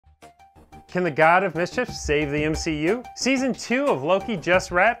Can the God of Mischief save the MCU? Season 2 of Loki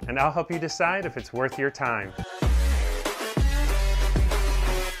just wrapped, and I'll help you decide if it's worth your time.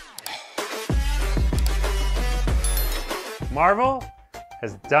 Marvel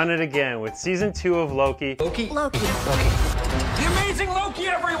has done it again with Season 2 of Loki. Loki. The amazing Loki,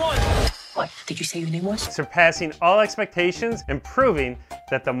 everyone! What did you say your name was? Surpassing all expectations and proving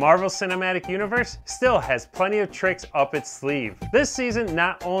that the Marvel Cinematic Universe still has plenty of tricks up its sleeve. This season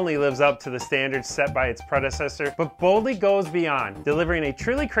not only lives up to the standards set by its predecessor, but boldly goes beyond, delivering a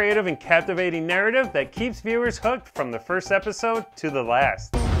truly creative and captivating narrative that keeps viewers hooked from the first episode to the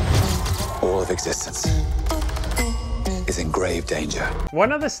last. All of existence is in grave danger.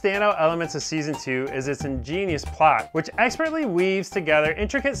 One of the standout elements of Season 2 is its ingenious plot, which expertly weaves together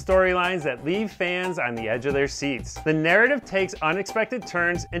intricate storylines that leave fans on the edge of their seats. The narrative takes unexpected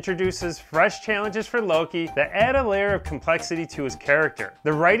turns, introduces fresh challenges for Loki that add a layer of complexity to his character.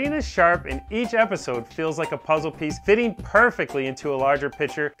 The writing is sharp and each episode feels like a puzzle piece fitting perfectly into a larger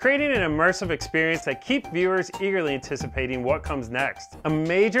picture, creating an immersive experience that keeps viewers eagerly anticipating what comes next. A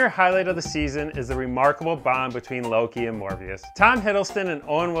major highlight of the season is the remarkable bond between Loki and Morbius. Tom Hiddleston and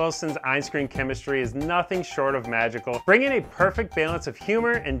Owen Wilson's on-screen chemistry is nothing short of magical, bringing a perfect balance of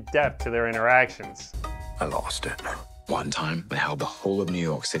humor and depth to their interactions. I lost it. One time, they held the whole of New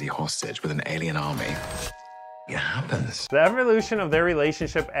York City hostage with an alien army. It happens. The evolution of their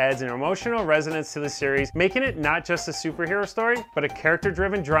relationship adds an emotional resonance to the series, making it not just a superhero story, but a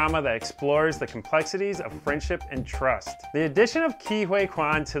character-driven drama that explores the complexities of friendship and trust. The addition of Ke Huy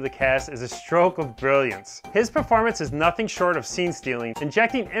Quan to the cast is a stroke of brilliance. His performance is nothing short of scene-stealing,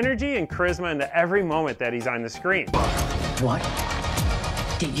 injecting energy and charisma into every moment that he's on the screen. What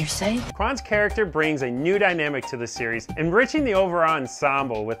did you say? Kwan's character brings a new dynamic to the series, enriching the overall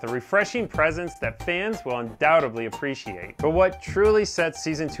ensemble with a refreshing presence that fans will undoubtedly appreciate. But what truly sets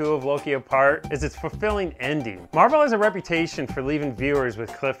Season 2 of Loki apart is its fulfilling ending. Marvel has a reputation for leaving viewers with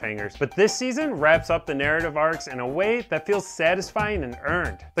cliffhangers, but this season wraps up the narrative arcs in a way that feels satisfying and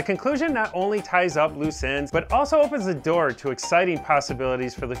earned. The conclusion not only ties up loose ends, but also opens the door to exciting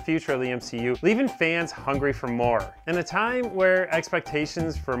possibilities for the future of the MCU, leaving fans hungry for more. In a time where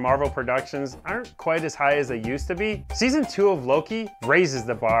expectations for Marvel productions aren't quite as high as they used to be, Season 2 of Loki raises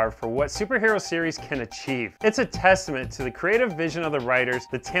the bar for what superhero series can achieve. It's a testament to the creative vision of the writers,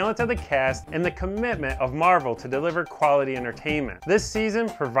 the talent of the cast, and the commitment of Marvel to deliver quality entertainment. This season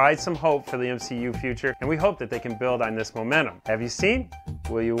provides some hope for the MCU future, and we hope that they can build on this momentum. Have you seen?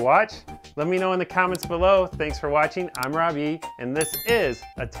 Will you watch? Let me know in the comments below. Thanks for watching. I'm Rob E, and this is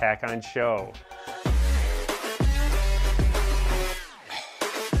Attack on Show.